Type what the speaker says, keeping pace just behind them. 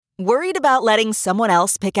Worried about letting someone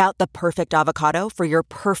else pick out the perfect avocado for your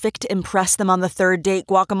perfect impress them on the third date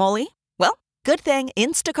guacamole? Well, good thing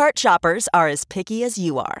Instacart shoppers are as picky as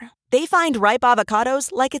you are. They find ripe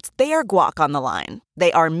avocados like it's their guac on the line.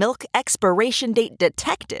 They are milk expiration date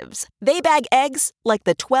detectives. They bag eggs like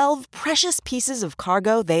the 12 precious pieces of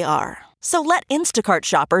cargo they are. So let Instacart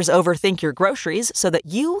shoppers overthink your groceries so that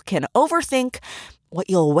you can overthink what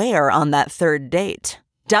you'll wear on that third date.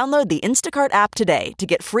 Download the Instacart app today to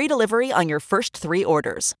get free delivery on your first 3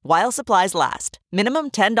 orders, while supplies last.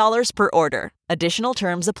 Minimum $10 per order. Additional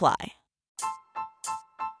terms apply.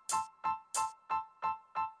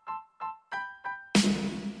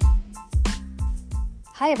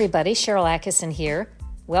 Hi everybody, Cheryl Atkinson here.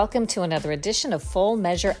 Welcome to another edition of Full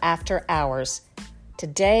Measure After Hours.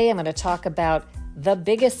 Today I'm going to talk about the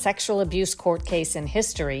biggest sexual abuse court case in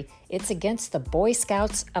history. It's against the Boy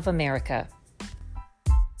Scouts of America.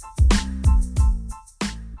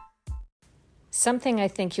 Something I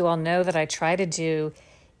think you all know that I try to do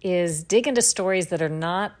is dig into stories that are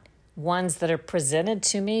not ones that are presented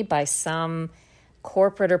to me by some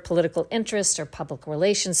corporate or political interest or public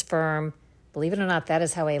relations firm. Believe it or not, that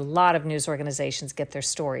is how a lot of news organizations get their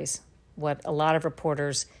stories, what a lot of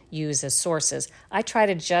reporters use as sources. I try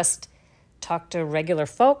to just talk to regular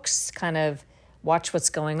folks, kind of watch what's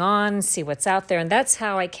going on, see what's out there, and that's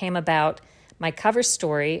how I came about my cover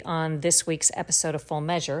story on this week's episode of Full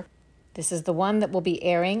Measure. This is the one that will be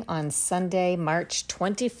airing on Sunday, March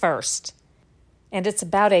 21st. And it's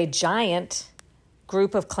about a giant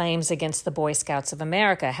group of claims against the Boy Scouts of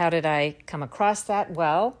America. How did I come across that?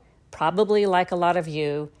 Well, probably like a lot of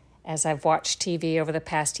you, as I've watched TV over the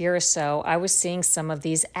past year or so, I was seeing some of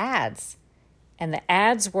these ads. And the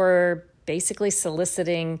ads were basically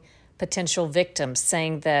soliciting potential victims,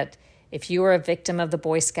 saying that if you were a victim of the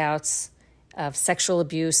Boy Scouts of sexual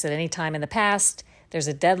abuse at any time in the past, there's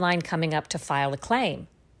a deadline coming up to file a claim.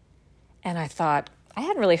 And I thought, I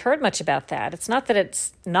hadn't really heard much about that. It's not that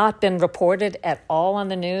it's not been reported at all on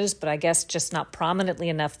the news, but I guess just not prominently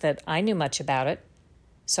enough that I knew much about it.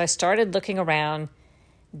 So I started looking around,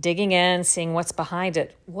 digging in, seeing what's behind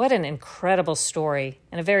it. What an incredible story,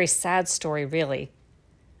 and a very sad story, really.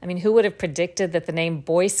 I mean, who would have predicted that the name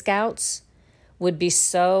Boy Scouts would be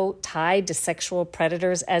so tied to sexual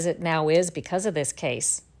predators as it now is because of this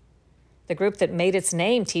case? The group that made its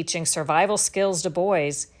name teaching survival skills to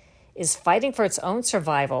boys is fighting for its own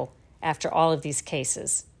survival after all of these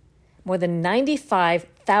cases. More than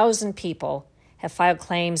 95,000 people have filed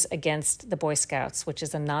claims against the Boy Scouts, which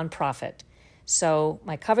is a nonprofit. So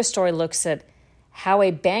my cover story looks at how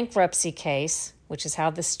a bankruptcy case, which is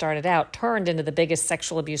how this started out, turned into the biggest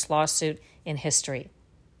sexual abuse lawsuit in history.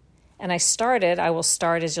 And I will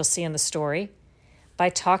start, as you'll see in the story, by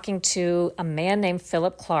talking to a man named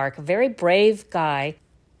Philip Clark, a very brave guy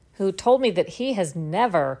who told me that he has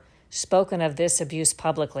never spoken of this abuse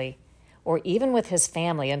publicly or even with his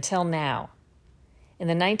family until now. In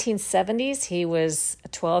the 1970s, he was a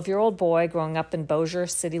 12-year-old boy growing up in Bossier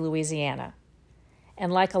City, Louisiana.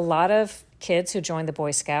 And like a lot of kids who joined the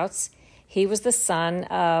Boy Scouts, he was the son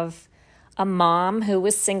of a mom who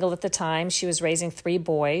was single at the time. She was raising 3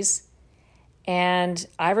 boys. And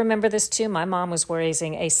I remember this too. My mom was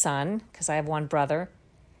raising a son, because I have one brother.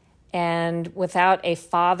 And without a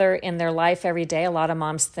father in their life every day, a lot of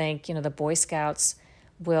moms think, the Boy Scouts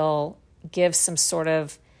will give some sort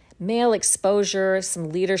of male exposure,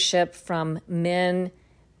 some leadership from men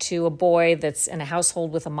to a boy that's in a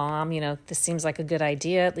household with a mom. This seems like a good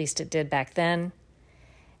idea, at least it did back then.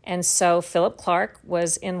 And so Philip Clark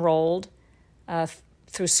was enrolled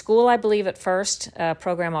through school, I believe at first, a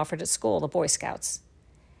program offered at school, the Boy Scouts.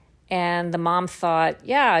 And the mom thought,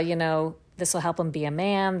 this will help him be a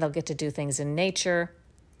man. They'll get to do things in nature.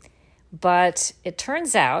 But it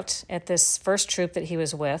turns out, at this first troop that he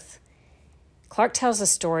was with, Clark tells a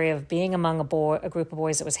story of being among a group of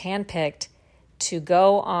boys that was handpicked to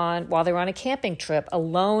go on, while they were on a camping trip,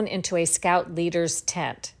 alone into a scout leader's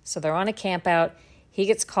tent. So they're on a camp out. He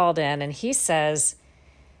gets called in, and he says,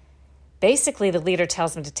 basically, the leader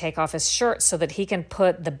tells him to take off his shirt so that he can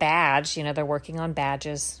put the badge, they're working on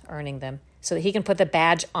badges, earning them, so that he can put the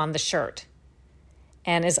badge on the shirt.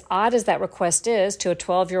 And as odd as that request is to a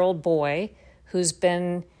 12-year-old boy who's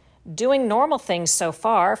been doing normal things so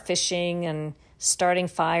far, fishing and starting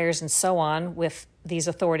fires and so on with these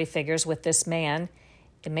authority figures, with this man,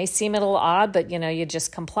 it may seem a little odd, but, you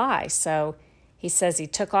just comply. So he says he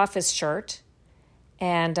took off his shirt,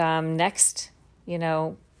 and next,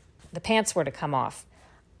 the pants were to come off.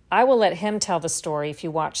 I will let him tell the story. If you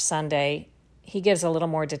watch Sunday, he gives a little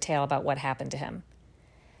more detail about what happened to him.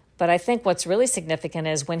 But I think what's really significant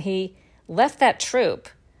is when he left that troop,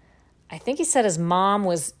 I think he said his mom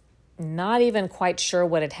was not even quite sure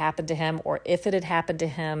what had happened to him or if it had happened to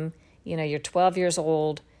him. You know, you're 12 years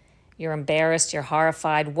old, you're embarrassed, you're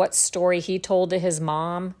horrified. What story he told to his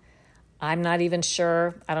mom, I'm not even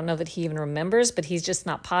sure. I don't know that he even remembers, but he's just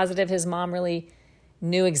not positive his mom really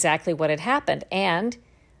knew exactly what had happened. And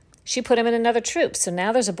she put him in another troop. So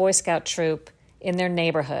now there's a Boy Scout troop in their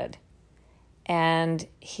neighborhood. And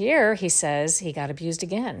here he says he got abused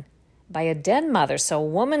again by a den mother. So a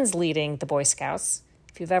woman's leading the Boy Scouts.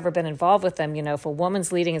 If you've ever been involved with them, you know if a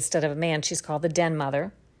woman's leading instead of a man, she's called the den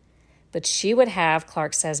mother. But she would have,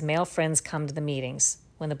 Clark says, male friends come to the meetings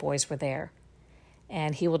when the boys were there.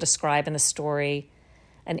 And he will describe in the story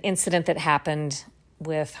an incident that happened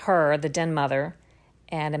with her, the den mother,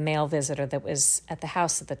 and a male visitor that was at the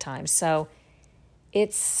house at the time. So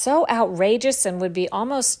it's so outrageous and would be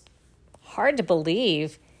almost hard to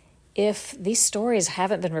believe if these stories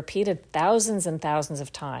haven't been repeated thousands and thousands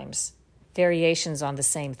of times, variations on the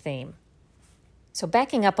same theme. So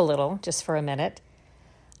backing up a little, just for a minute,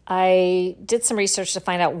 I did some research to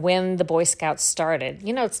find out when the Boy Scouts started.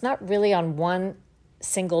 You know, it's not really on one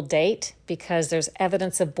single date because there's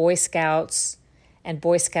evidence of Boy Scouts and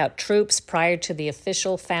Boy Scout troops prior to the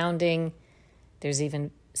official founding. There's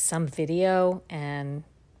even some video and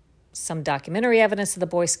some documentary evidence of the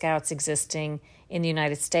Boy Scouts existing in the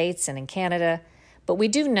United States and in Canada. But we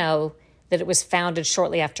do know that it was founded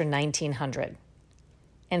shortly after 1900.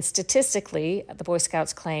 And statistically, the Boy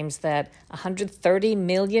Scouts claims that 130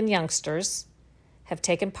 million youngsters have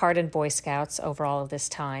taken part in Boy Scouts over all of this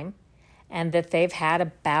time, and that they've had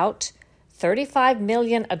about 35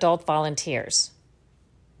 million adult volunteers.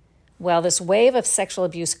 Well, this wave of sexual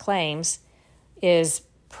abuse claims is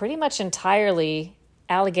pretty much entirely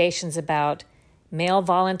allegations about male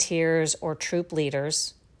volunteers or troop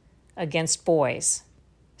leaders against boys.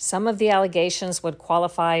 Some of the allegations would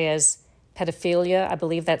qualify as pedophilia. I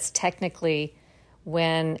believe that's technically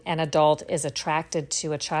when an adult is attracted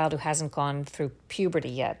to a child who hasn't gone through puberty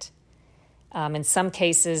yet. In some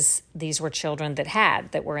cases, these were children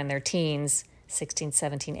that were in their teens, 16,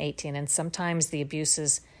 17, 18, and sometimes the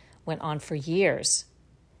abuses went on for years.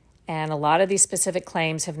 And a lot of these specific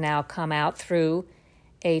claims have now come out through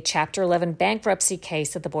a Chapter 11 bankruptcy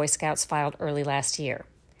case that the Boy Scouts filed early last year.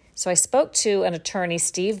 So I spoke to an attorney,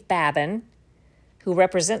 Steve Babin, who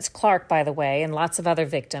represents Clark, by the way, and lots of other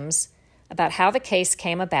victims, about how the case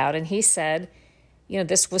came about. And he said, you know,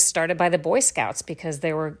 this was started by the Boy Scouts because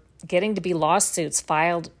there were getting to be lawsuits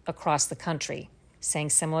filed across the country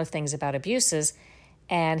saying similar things about abuses.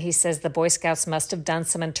 And he says the Boy Scouts must have done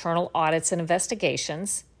some internal audits and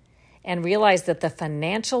investigations and realized that the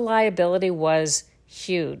financial liability was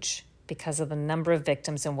huge because of the number of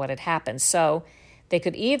victims and what had happened. So they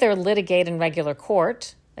could either litigate in regular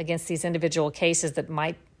court against these individual cases that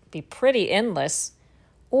might be pretty endless,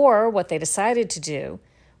 or what they decided to do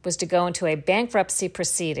was to go into a bankruptcy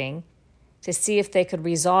proceeding to see if they could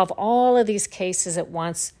resolve all of these cases at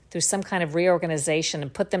once through some kind of reorganization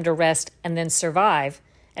and put them to rest and then survive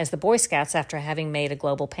as the Boy Scouts after having made a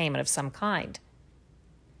global payment of some kind.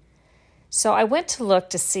 So I went to look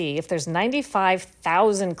to see if there's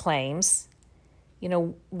 95,000 claims, you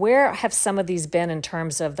know, where have some of these been in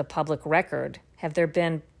terms of the public record? Have there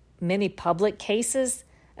been many public cases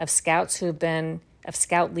of scouts who have been, of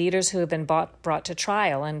scout leaders who have been brought to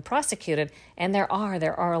trial and prosecuted? And there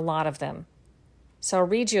are a lot of them. So I'll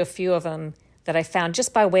read you a few of them that I found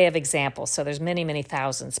just by way of example. So there's many, many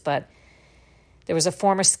thousands, but there was a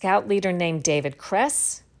former scout leader named David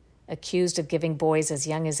Kress, accused of giving boys as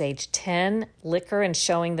young as age 10 liquor and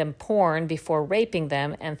showing them porn before raping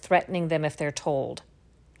them and threatening them if they're told.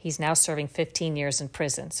 He's now serving 15 years in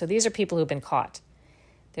prison. So these are people who've been caught.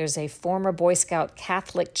 There's a former Boy Scout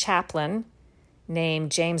Catholic chaplain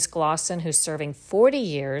named James Glosson who's serving 40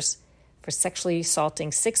 years for sexually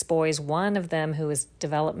assaulting 6 boys, one of them who is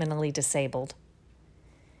developmentally disabled.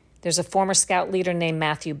 There's a former scout leader named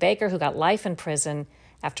Matthew Baker who got life in prison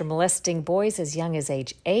after molesting boys as young as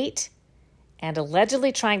age 8 and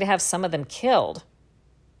allegedly trying to have some of them killed.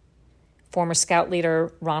 Former scout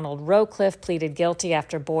leader Ronald Rowcliffe pleaded guilty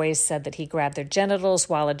after boys said that he grabbed their genitals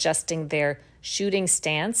while adjusting their shooting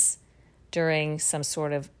stance during some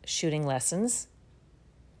sort of shooting lessons.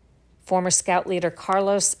 Former scout leader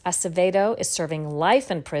Carlos Acevedo is serving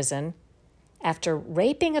life in prison after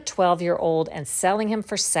raping a 12-year-old and selling him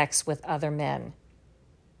for sex with other men.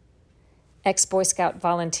 Ex-Boy Scout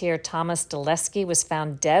volunteer Thomas Dulesky was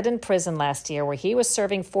found dead in prison last year where he was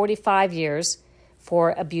serving 45 years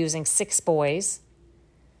for abusing 6 boys.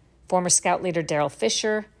 Former Scout leader Daryl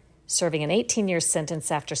Fisher serving an 18-year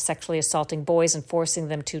sentence after sexually assaulting boys and forcing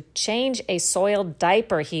them to change a soiled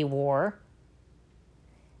diaper he wore.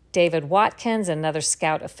 David Watkins, another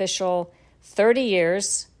Scout official, 30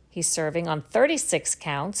 years he's serving on 36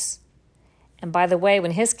 counts. And by the way,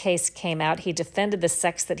 when his case came out, he defended the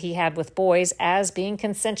sex that he had with boys as being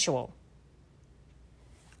consensual.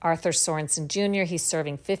 Arthur Sorensen Jr., he's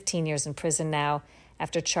serving 15 years in prison now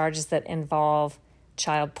after charges that involve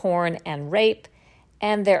child porn and rape.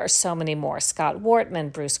 And there are so many more. Scott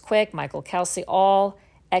Wortman, Bruce Quick, Michael Kelsey, all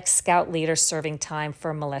ex-Scout leaders serving time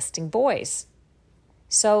for molesting boys.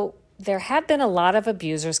 So there have been a lot of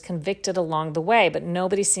abusers convicted along the way, but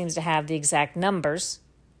nobody seems to have the exact numbers.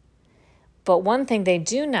 But one thing they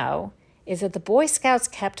do know is that the Boy Scouts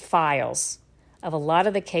kept files of a lot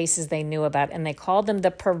of the cases they knew about, and they called them the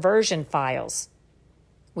Perversion files.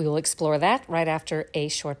 We will explore that right after a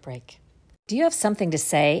short break. Do you have something to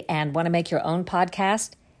say and want to make your own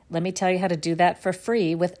podcast? Let me tell you how to do that for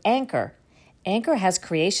free with Anchor. Anchor has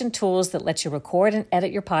creation tools that let you record and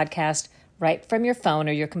edit your podcast right from your phone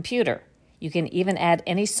or your computer. You can even add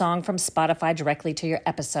any song from Spotify directly to your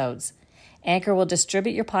episodes. Anchor will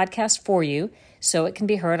distribute your podcast for you so it can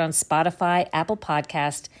be heard on Spotify, Apple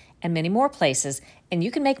Podcast, and many more places, and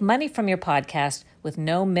you can make money from your podcast with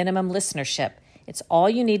no minimum listenership. It's all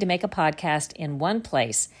you need to make a podcast in one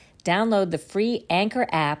place. Download the free Anchor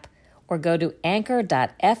app or go to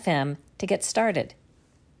anchor.fm to get started.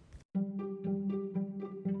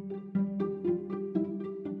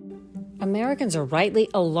 Americans are rightly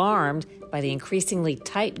alarmed by the increasingly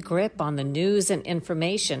tight grip on the news and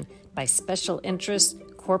information by special interests,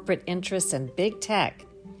 corporate interests, and big tech.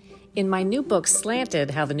 In my new book,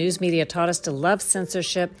 Slanted, How the News Media Taught Us to Love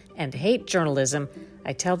Censorship and Hate Journalism,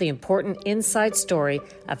 I tell the important inside story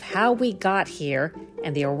of how we got here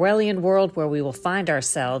and the Orwellian world where we will find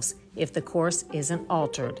ourselves if the course isn't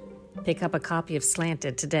altered. Pick up a copy of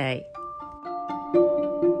Slanted today.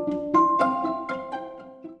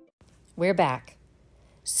 We're back.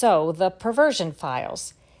 So, the Perversion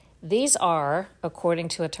files. These are, according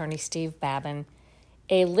to attorney Steve Babin,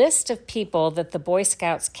 a list of people that the Boy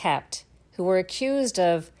Scouts kept who were accused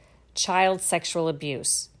of child sexual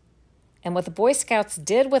abuse. And what the Boy Scouts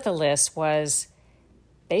did with the list was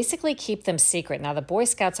basically keep them secret. Now, the Boy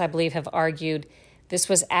Scouts, I believe, have argued this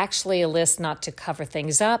was actually a list not to cover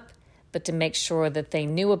things up, but to make sure that they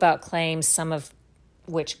knew about claims, some of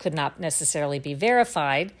which could not necessarily be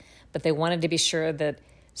verified, but they wanted to be sure that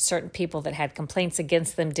certain people that had complaints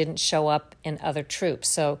against them didn't show up in other troops.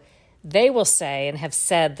 So they will say and have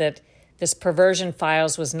said that this Perversion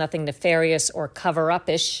files was nothing nefarious or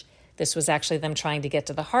cover-up-ish. This was actually them trying to get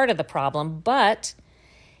to the heart of the problem, but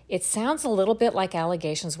it sounds a little bit like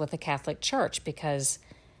allegations with the Catholic Church because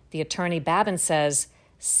the attorney Babin says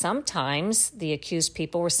sometimes the accused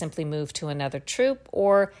people were simply moved to another troop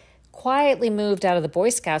or quietly moved out of the Boy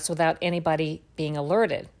Scouts without anybody being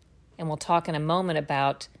alerted. And we'll talk in a moment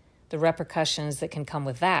about the repercussions that can come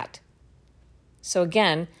with that. So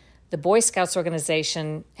again, the Boy Scouts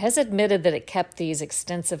organization has admitted that it kept these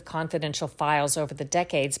extensive confidential files over the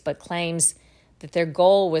decades, but claims that their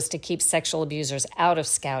goal was to keep sexual abusers out of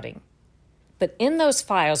scouting. But in those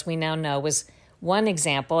files, we now know, was one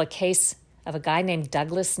example, a case of a guy named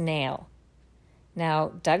Douglas Nail.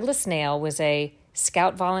 Now, Douglas Nail was a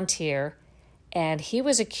Scout volunteer, and he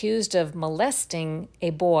was accused of molesting a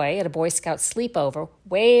boy at a Boy Scout sleepover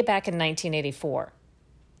way back in 1984.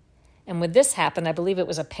 And when this happened, I believe it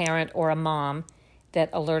was a parent or a mom that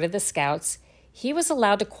alerted the Scouts. He was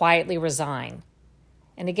allowed to quietly resign.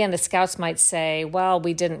 And again, the Scouts might say, well,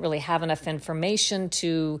 we didn't really have enough information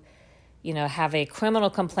to, have a criminal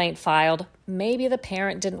complaint filed. Maybe the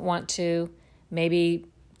parent didn't want to. Maybe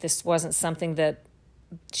this wasn't something that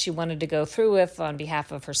she wanted to go through with on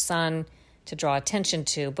behalf of her son to draw attention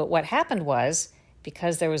to. But what happened was,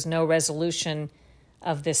 because there was no resolution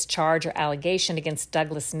of this charge or allegation against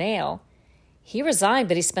Douglas Nail, he resigned,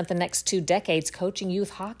 but he spent the next 2 decades coaching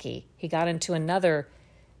youth hockey. He got into another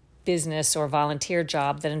business or volunteer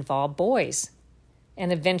job that involved boys.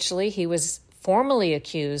 And eventually he was formally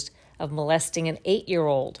accused of molesting an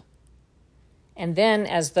 8-year-old. And then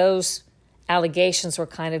as those allegations were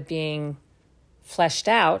kind of being fleshed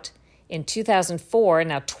out, in 2004,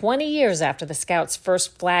 now 20 years after the Scouts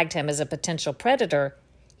first flagged him as a potential predator,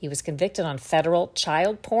 he was convicted on federal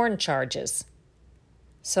child porn charges.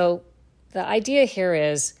 So the idea here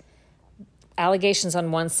is allegations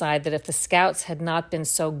on one side that if the Scouts had not been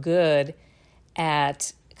so good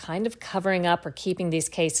at kind of covering up or keeping these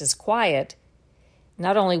cases quiet,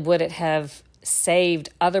 not only would it have saved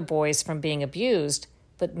other boys from being abused,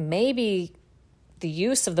 but maybe the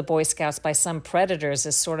use of the Boy Scouts by some predators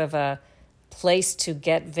as sort of a place to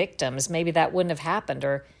get victims, maybe that wouldn't have happened,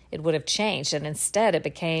 or it would have changed. And instead, it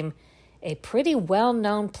became a pretty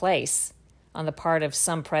well-known place on the part of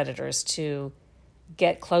some predators to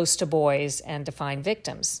get close to boys and to find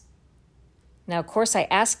victims. Now, of course, I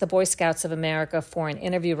asked the Boy Scouts of America for an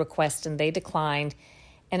interview request, and they declined.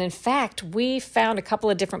 And in fact, we found a couple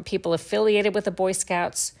of different people affiliated with the Boy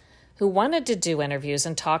Scouts who wanted to do interviews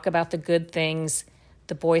and talk about the good things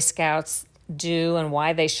the Boy Scouts do and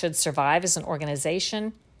why they should survive as an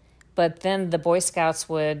organization. But then the Boy Scouts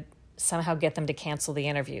would somehow get them to cancel the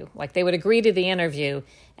interview. Like, they would agree to the interview,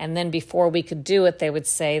 and then before we could do it, they would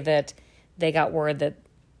say that they got word that,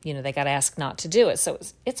 they got asked not to do it. So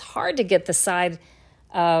it's hard to get to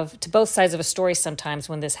both sides of a story sometimes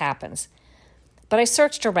when this happens. But I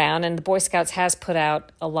searched around, and the Boy Scouts has put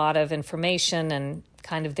out a lot of information and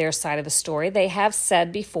kind of their side of the story. They have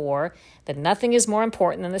said before that nothing is more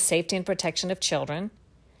important than the safety and protection of children.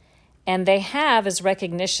 And they have, as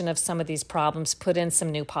recognition of some of these problems, put in some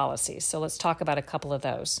new policies. So let's talk about a couple of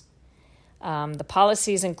those. The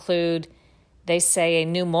policies include, they say, a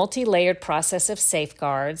new multi-layered process of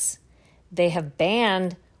safeguards. They have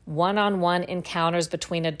banned one-on-one encounters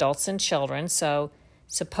between adults and children. So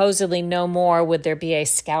supposedly no more would there be a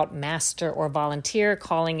scout master or volunteer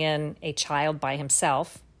calling in a child by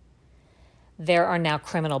himself. There are now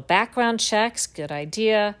criminal background checks, good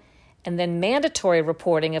idea, and then mandatory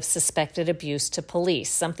reporting of suspected abuse to police,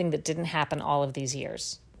 something that didn't happen all of these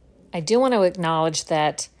years. I do want to acknowledge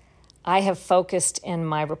that I have focused in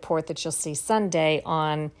my report that you'll see Sunday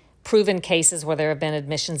on proven cases where there have been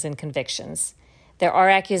admissions and convictions. There are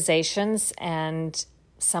accusations, and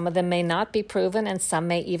some of them may not be proven, and some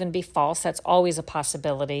may even be false. That's always a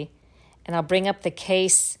possibility. And I'll bring up the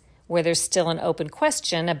case where there's still an open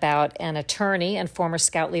question about an attorney and former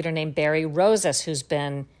scout leader named Barry Rosas who's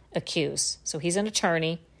been accused. So he's an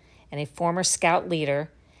attorney and a former scout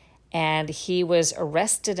leader, and he was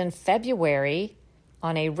arrested in February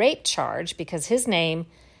on a rape charge because his name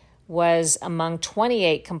was among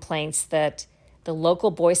 28 complaints that the local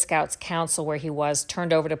Boy Scouts Council where he was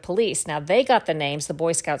turned over to police. Now, they got the names, the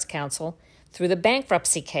Boy Scouts Council, through the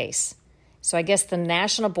bankruptcy case. So I guess the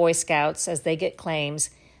National Boy Scouts, as they get claims,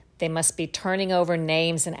 they must be turning over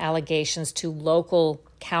names and allegations to local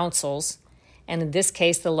councils. And in this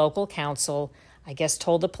case, the local council, I guess,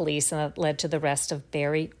 told the police, and it led to the arrest of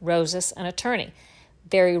Barry Rosas, an attorney.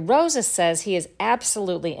 Barry Rosas says he is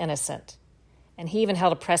absolutely innocent. And he even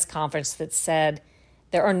held a press conference that said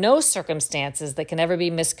there are no circumstances that can ever be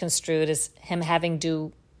misconstrued as him having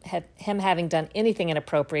done anything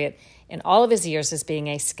inappropriate in all of his years as being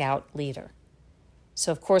a scout leader.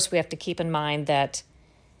 So, of course, we have to keep in mind that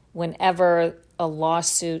whenever a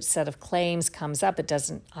lawsuit set of claims comes up, it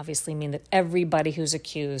doesn't obviously mean that everybody who's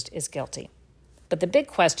accused is guilty. But the big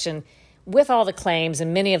question, with all the claims,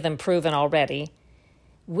 and many of them proven already,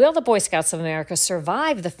 will the Boy Scouts of America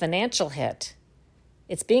survive the financial hit?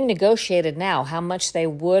 It's being negotiated now how much they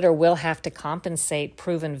would or will have to compensate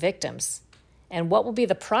proven victims. And what will be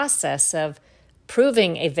the process of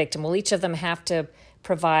proving a victim? Will each of them have to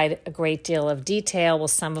provide a great deal of detail? Will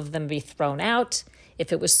some of them be thrown out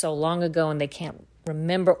if it was so long ago and they can't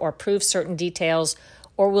remember or prove certain details?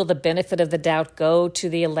 Or will the benefit of the doubt go to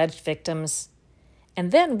the alleged victims?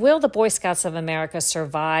 And then will the Boy Scouts of America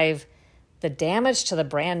survive the damage to the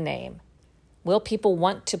brand name? Will people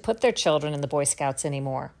want to put their children in the Boy Scouts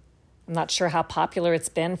anymore? I'm not sure how popular it's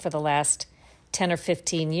been for the last 10 or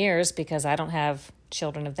 15 years because I don't have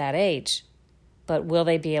children of that age. But will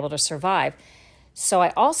they be able to survive? So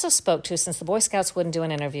I also spoke to, since the Boy Scouts wouldn't do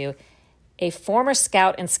an interview, a former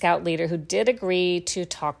scout and scout leader who did agree to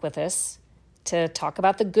talk with us to talk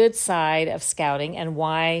about the good side of scouting and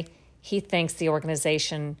why he thinks the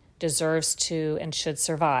organization deserves to and should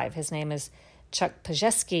survive. His name is Chuck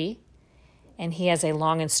Pajeski, and he has a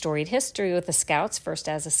long and storied history with the Scouts, first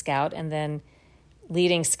as a scout and then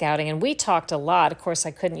leading scouting. And we talked a lot. Of course,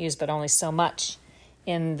 I couldn't use but only so much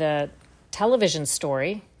in the television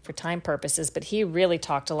story for time purposes, but he really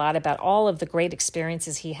talked a lot about all of the great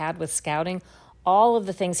experiences he had with scouting, all of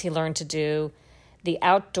the things he learned to do, the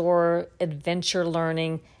outdoor adventure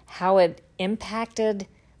learning, how it impacted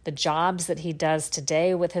the jobs that he does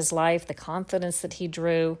today with his life, the confidence that he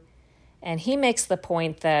drew. And he makes the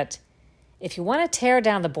point that if you want to tear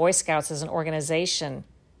down the Boy Scouts as an organization,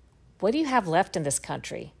 what do you have left in this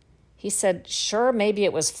country? He said, sure, maybe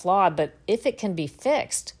it was flawed, but if it can be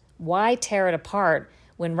fixed, why tear it apart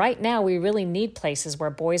when right now we really need places where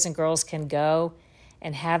boys and girls can go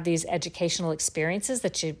and have these educational experiences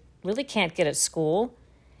that you really can't get at school,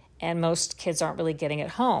 And most kids aren't really getting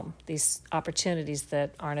at home, these opportunities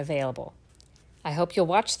that aren't available. I hope you'll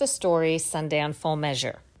watch the story Sunday on Full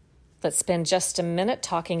Measure. Let's spend just a minute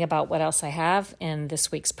talking about what else I have in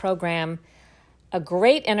this week's program. A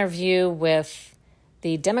great interview with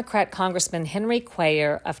the Democrat Congressman Henry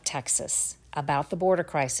Cuellar of Texas about the border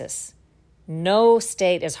crisis. No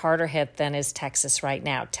state is harder hit than is Texas right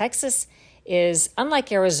now. Texas is,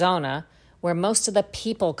 unlike Arizona, where most of the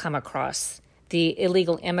people come across, the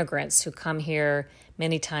illegal immigrants who come here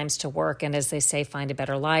many times to work and, as they say, find a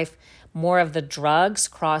better life. More of the drugs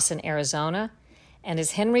cross in Arizona. And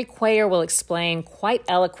as Henry Cuellar will explain quite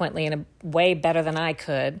eloquently in a way better than I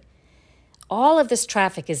could, all of this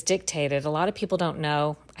traffic is dictated. A lot of people don't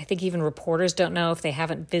know. I think even reporters don't know if they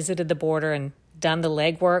haven't visited the border and done the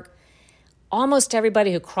legwork. Almost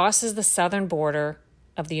everybody who crosses the southern border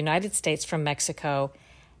of the United States from Mexico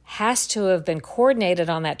has to have been coordinated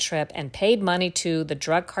on that trip and paid money to the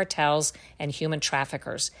drug cartels and human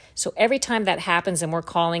traffickers. So every time that happens, and we're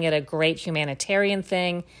calling it a great humanitarian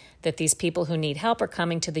thing, that these people who need help are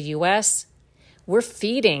coming to the U.S., we're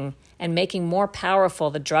feeding and making more powerful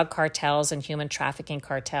the drug cartels and human trafficking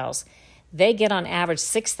cartels. They get on average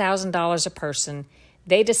 $6,000 a person.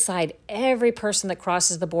 They decide every person that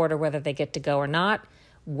crosses the border, whether they get to go or not,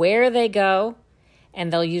 where they go,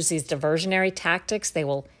 and they'll use these diversionary tactics. They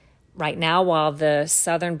will, right now, while the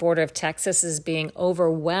southern border of Texas is being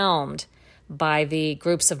overwhelmed by the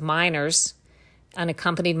groups of minors,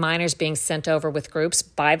 unaccompanied minors being sent over with groups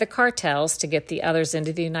by the cartels to get the others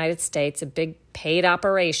into the United States, a big paid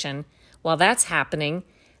operation. While that's happening,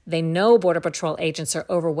 they know Border Patrol agents are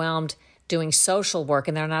overwhelmed doing social work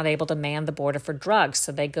and they're not able to man the border for drugs.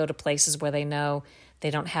 So they go to places where they know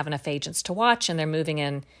they don't have enough agents to watch and they're moving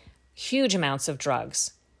in huge amounts of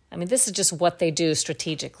drugs. I mean, this is just what they do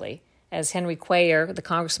strategically. As Henry Cuellar, the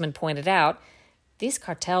congressman, pointed out, these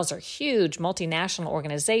cartels are huge multinational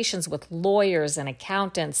organizations with lawyers and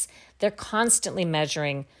accountants. They're constantly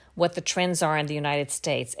measuring what the trends are in the United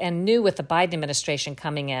States and knew with the Biden administration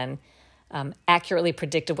coming in, accurately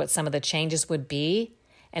predicted what some of the changes would be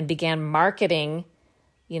and began marketing,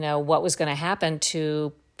 what was going to happen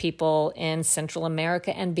to people in Central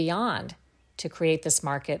America and beyond to create this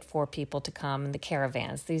market for people to come in the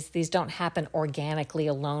caravans. These don't happen organically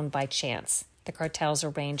alone by chance. The cartels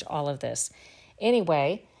arrange all of this.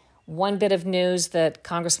 Anyway, one bit of news that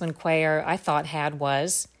Congressman Cuellar, I thought, had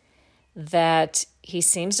was that he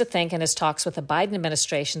seems to think in his talks with the Biden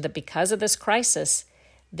administration that because of this crisis,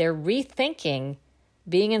 they're rethinking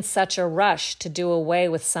being in such a rush to do away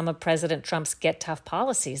with some of President Trump's Get Tough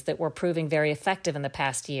policies that were proving very effective in the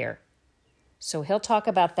past year. So he'll talk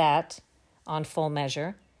about that on Full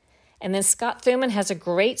Measure. And then Scott Thuman has a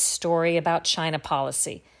great story about China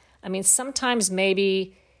policy. I mean, sometimes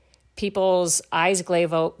maybe people's eyes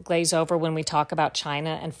glaze over when we talk about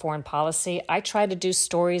China and foreign policy. I try to do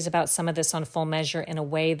stories about some of this on Full Measure in a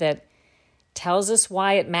way that tells us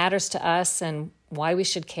why it matters to us and why we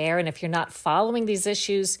should care. And if you're not following these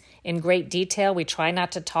issues in great detail, we try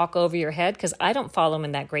not to talk over your head because I don't follow them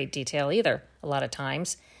in that great detail either a lot of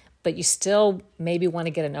times. But you still maybe want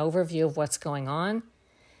to get an overview of what's going on.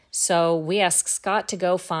 So we asked Scott to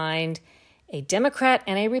go find a Democrat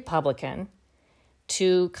and a Republican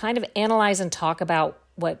to kind of analyze and talk about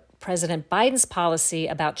what President Biden's policy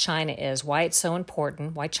about China is, why it's so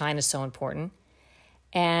important, why China's so important,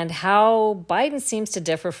 and how Biden seems to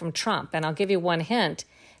differ from Trump. And I'll give you one hint.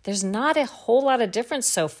 There's not a whole lot of difference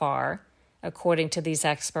so far, according to these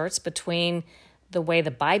experts, between the way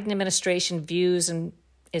the Biden administration views and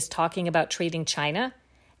is talking about treating China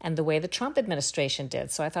and the way the Trump administration did.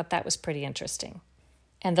 So I thought that was pretty interesting.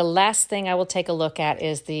 And the last thing I will take a look at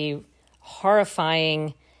is the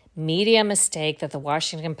horrifying media mistake that the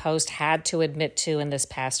Washington Post had to admit to in this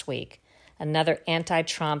past week. Another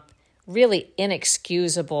anti-Trump, really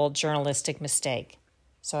inexcusable journalistic mistake.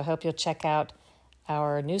 So I hope you'll check out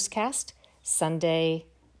our newscast Sunday,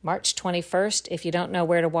 March 21st. If you don't know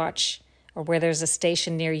where to watch or where there's a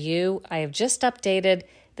station near you, I have just updated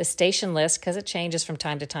the station list because it changes from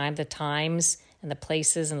time to time, the times and the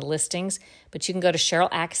places and the listings. But you can go to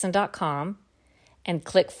SherylAtkinson.com and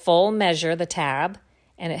click Full Measure, the tab,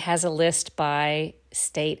 and it has a list by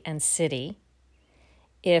state and city.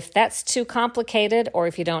 If that's too complicated or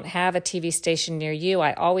if you don't have a TV station near you,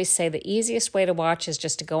 I always say the easiest way to watch is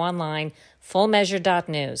just to go online,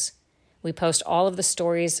 fullmeasure.news. We post all of the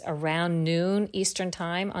stories around noon Eastern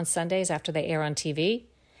time on Sundays after they air on TV.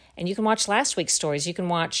 And you can watch last week's stories. You can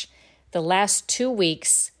watch the last 2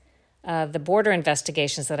 weeks, the border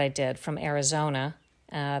investigations that I did from Arizona,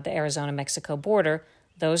 the Arizona-Mexico border.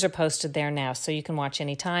 Those are posted there now, so you can watch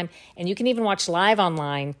anytime. And you can even watch live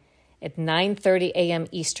online at 9:30 a.m.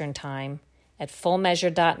 Eastern Time at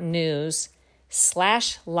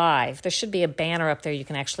fullmeasure.news/live. There should be a banner up there you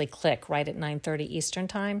can actually click right at 9:30 Eastern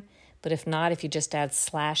Time. But if not, if you just add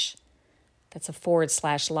slash, that's a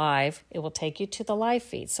 /live, it will take you to the live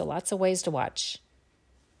feed. So lots of ways to watch.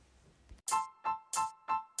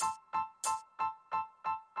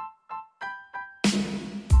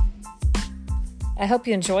 I hope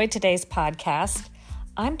you enjoyed today's podcast.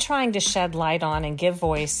 I'm trying to shed light on and give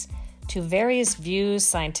voice to various views,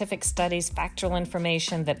 scientific studies, factual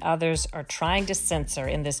information that others are trying to censor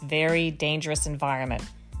in this very dangerous environment.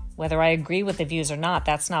 Whether I agree with the views or not,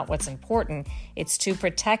 that's not what's important. It's to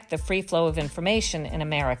protect the free flow of information in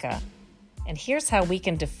America. And here's how we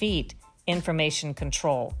can defeat information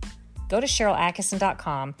control. Go to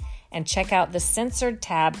SharylAttkisson.com and check out the Censored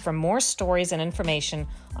tab for more stories and information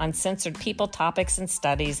on censored people, topics, and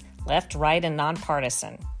studies, left, right, and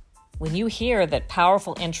nonpartisan. When you hear that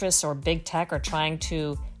powerful interests or big tech are trying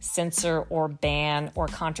to censor or ban or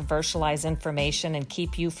controversialize information and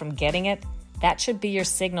keep you from getting it, that should be your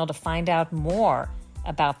signal to find out more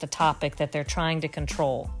about the topic that they're trying to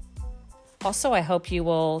control. Also, I hope you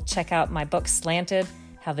will check out my book, Slanted,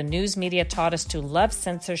 How the News Media Taught Us to Love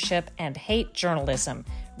Censorship and Hate Journalism.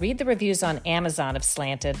 Read the reviews on Amazon of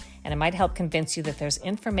Slanted, and it might help convince you that there's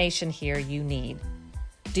information here you need.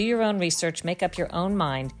 Do your own research, make up your own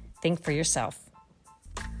mind, think for yourself.